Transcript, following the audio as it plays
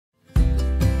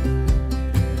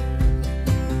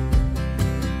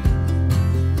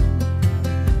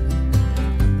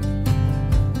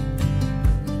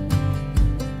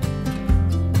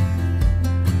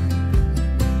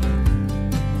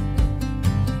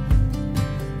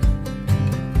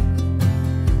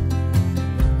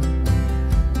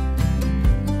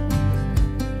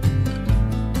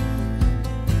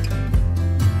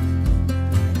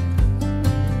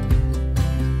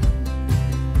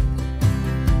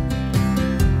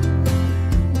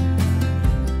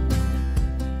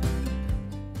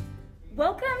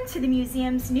to the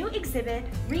museum's new exhibit,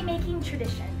 Remaking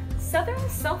Tradition, Southern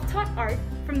Self-Taught Art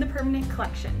from the Permanent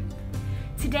Collection.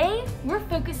 Today, we're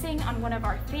focusing on one of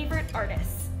our favorite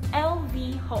artists,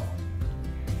 L.V. Hull.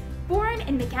 Born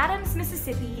in McAdams,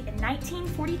 Mississippi in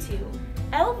 1942,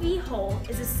 L.V. Hull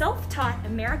is a self-taught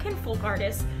American folk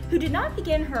artist who did not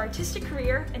begin her artistic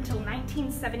career until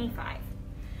 1975.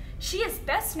 She is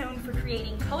best known for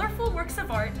creating colorful works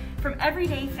of art from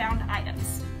everyday found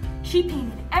items. She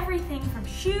painted everything from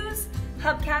shoes,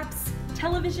 hubcaps,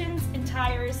 televisions and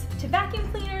tires, to vacuum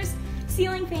cleaners,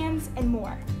 ceiling fans, and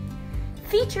more.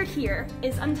 Featured here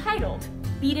is Untitled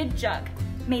Beaded Jug,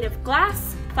 made of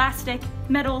glass, plastic,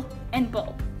 metal, and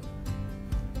bulb.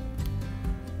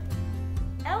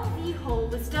 L.V. Hull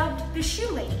was dubbed the Shoe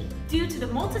Lady due to the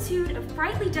multitude of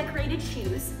brightly decorated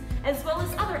shoes, as well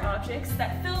as other objects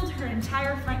that filled her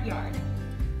entire front yard.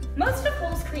 Most of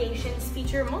Hull's creations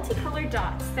feature multicolored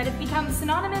dots that have become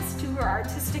synonymous to her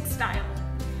artistic style.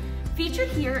 Featured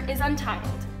here is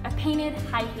Untitled, a painted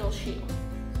high heel shoe.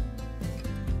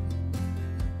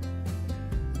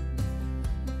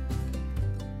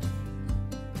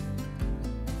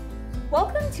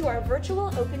 Welcome to our virtual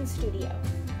open studio.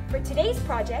 For today's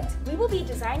project, we will be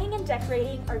designing and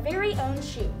decorating our very own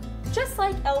shoe, just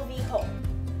like L.V. Hull.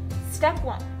 Step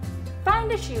 1.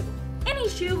 Find a shoe. Any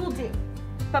shoe will do,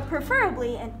 but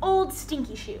preferably an old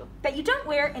stinky shoe that you don't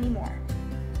wear anymore.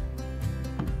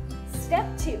 Step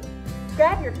 2.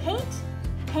 Grab your paint,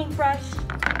 paintbrush,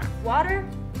 water,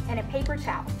 and a paper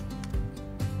towel.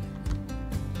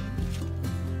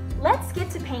 Let's get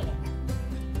to painting.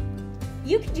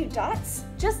 You can do dots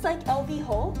just like L.V.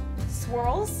 Hull,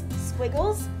 swirls,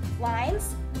 squiggles,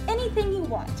 lines, anything you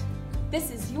want.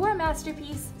 This is your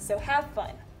masterpiece, so have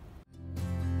fun.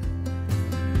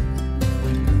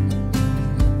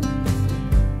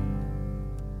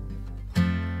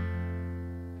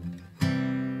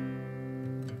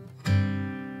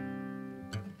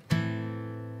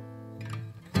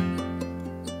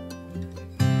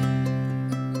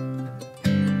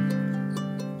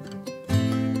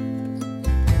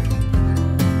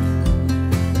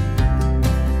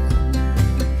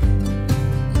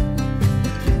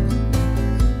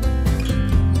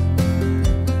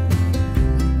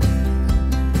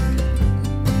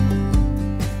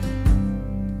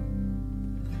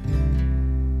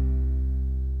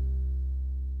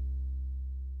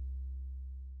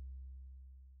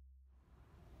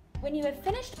 When you have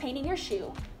finished painting your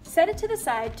shoe, set it to the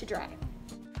side to dry.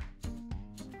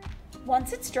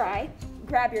 Once it's dry,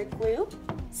 grab your glue,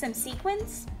 some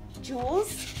sequins,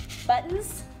 jewels,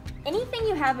 buttons, anything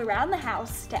you have around the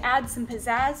house to add some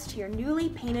pizzazz to your newly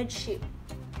painted shoe.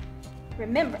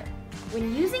 Remember,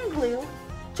 when using glue,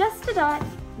 just a dot,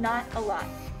 not a lot.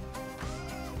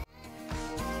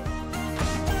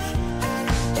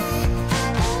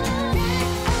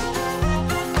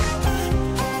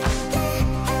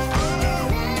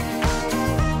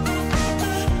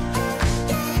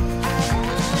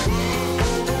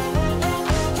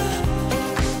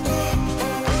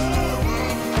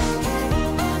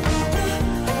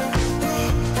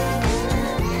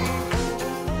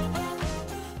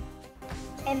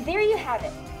 And there you have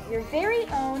it, your very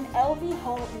own L.V.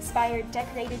 Hull inspired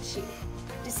decorated shoe.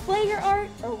 Display your art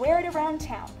or wear it around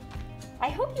town. I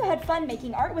hope you had fun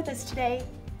making art with us today.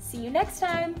 See you next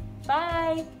time.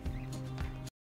 Bye.